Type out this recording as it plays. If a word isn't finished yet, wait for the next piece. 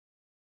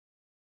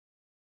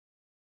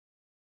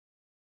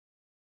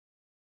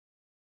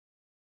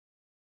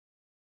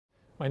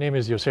My name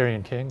is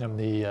Yossarian King. I'm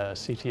the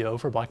CTO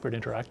for Blackbird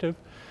Interactive.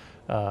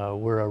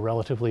 We're a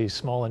relatively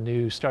small and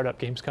new startup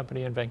games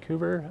company in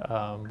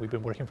Vancouver. We've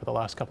been working for the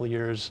last couple of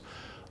years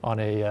on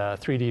a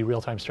 3D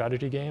real-time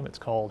strategy game. It's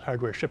called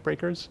Hardware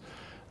Shipbreakers.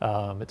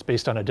 It's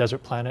based on a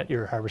desert planet.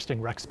 You're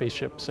harvesting wrecked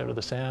spaceships out of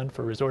the sand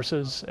for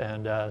resources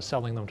and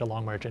selling them to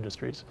Long March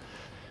Industries.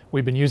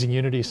 We've been using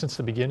Unity since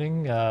the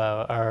beginning.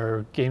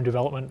 Our game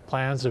development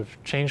plans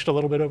have changed a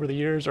little bit over the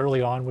years.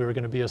 Early on, we were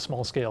going to be a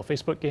small-scale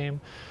Facebook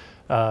game.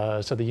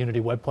 So the Unity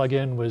web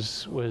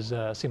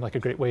plugin seemed like a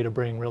great way to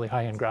bring really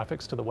high-end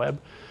graphics to the web.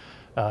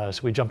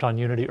 So we jumped on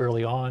Unity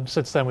early on.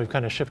 Since then, we've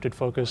kind of shifted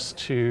focus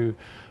to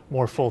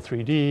more full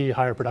 3D,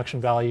 higher production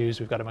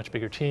values. We've got a much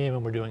bigger team,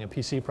 and we're doing a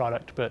PC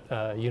product, but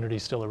Unity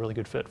is still a really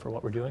good fit for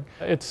what we're doing.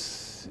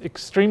 It's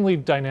extremely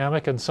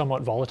dynamic and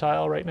somewhat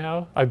volatile right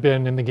now. I've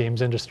been in the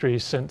games industry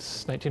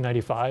since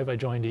 1995. I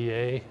joined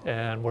EA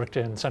and worked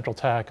in Central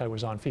Tech. I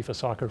was on FIFA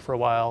Soccer for a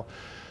while.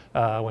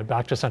 Went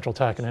back to Central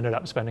Tech and ended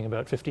up spending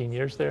about 15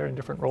 years there in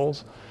different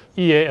roles.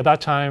 EA, at that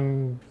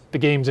time, the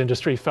games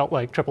industry felt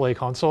like AAA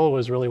console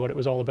was really what it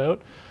was all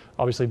about.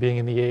 Obviously, being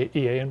in the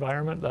EA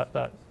environment,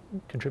 that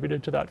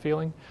contributed to that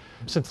feeling.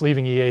 Since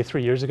leaving EA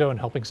 3 years ago and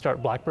helping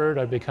start Blackbird,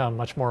 I've become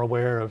much more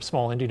aware of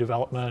small indie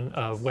development,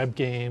 of web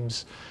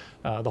games,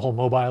 the whole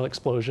mobile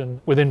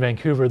explosion. Within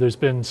Vancouver, there's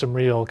been some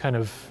real kind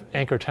of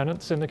anchor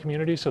tenants in the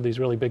community. So these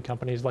really big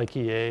companies like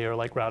EA or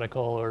like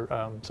Radical or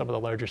some of the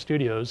larger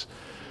studios.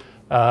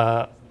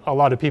 A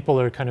lot of people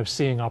are kind of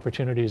seeing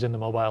opportunities in the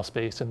mobile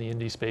space and the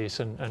indie space,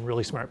 and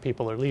really smart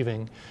people are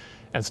leaving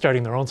and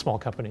starting their own small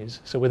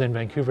companies. So within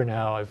Vancouver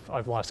now,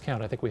 I've lost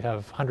count. I think we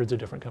have hundreds of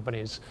different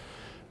companies,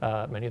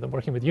 many of them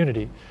working with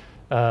Unity,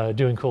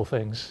 doing cool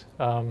things.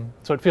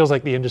 So it feels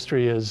like the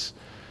industry is,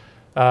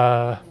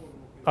 I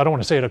don't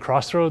want to say at a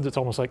crossroads, it's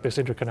almost like this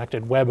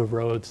interconnected web of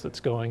roads that's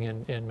going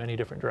in many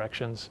different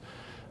directions.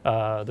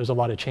 There's a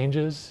lot of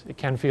changes. It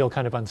can feel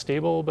kind of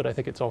unstable, but I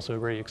think it's also a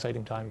very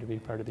exciting time to be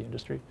part of the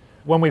industry.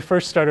 When we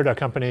first started our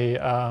company,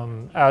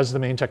 as the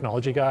main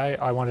technology guy,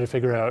 I wanted to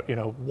figure out,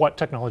 what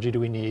technology do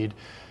we need?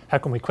 How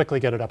can we quickly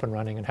get it up and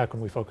running? And how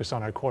can we focus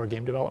on our core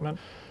game development?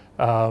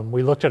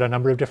 We looked at a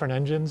number of different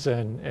engines,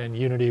 and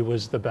Unity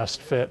was the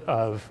best fit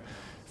of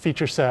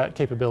feature set,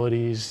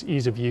 capabilities,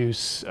 ease of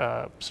use,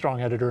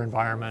 strong editor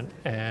environment,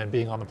 and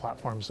being on the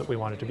platforms that we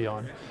wanted to be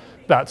on.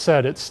 That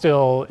said, it's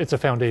a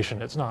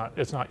foundation. It's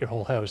not your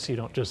whole house. You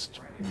don't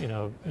just,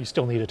 you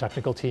still need a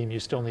technical team.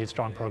 You still need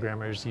strong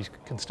programmers. You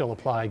can still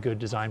apply good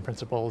design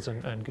principles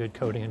and good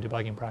coding and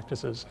debugging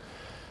practices.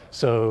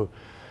 So,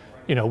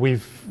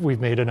 we've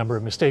made a number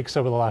of mistakes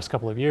over the last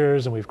couple of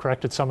years, and we've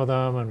corrected some of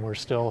them, and we're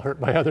still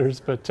hurt by others.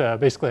 But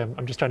basically,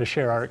 I'm just trying to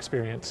share our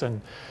experience and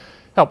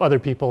help other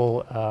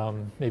people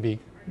maybe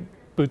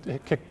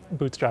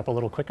bootstrap a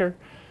little quicker,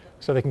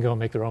 so they can go and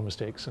make their own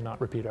mistakes and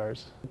not repeat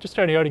ours. Just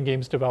starting out in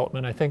games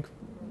development, I think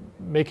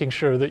making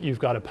sure that you've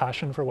got a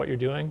passion for what you're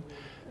doing,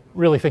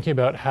 really thinking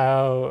about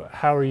how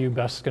are you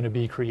best going to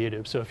be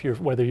creative. So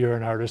whether you're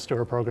an artist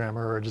or a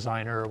programmer or a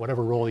designer or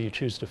whatever role you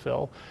choose to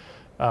fill,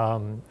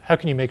 how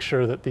can you make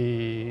sure that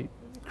the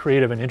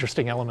creative and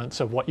interesting elements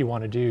of what you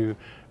want to do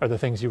are the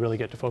things you really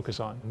get to focus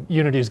on.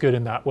 Unity is good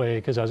in that way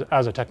because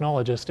as a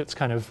technologist, it's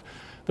kind of,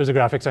 there's a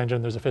graphics engine,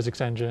 there's a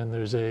physics engine,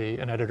 there's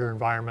an editor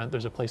environment,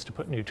 there's a place to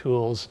put new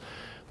tools.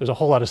 There's a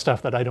whole lot of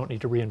stuff that I don't need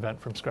to reinvent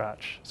from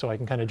scratch. So I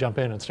can kind of jump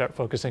in and start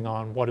focusing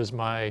on what does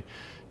my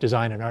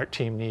design and art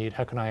team need,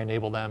 how can I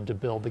enable them to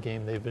build the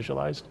game they've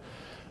visualized,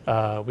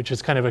 which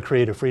is kind of a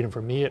creative freedom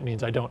for me. It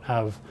means I don't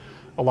have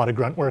a lot of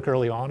grunt work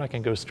early on. I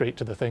can go straight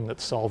to the thing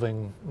that's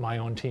solving my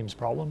own team's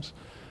problems.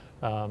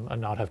 And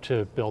not have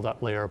to build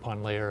up layer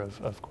upon layer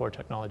of core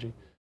technology.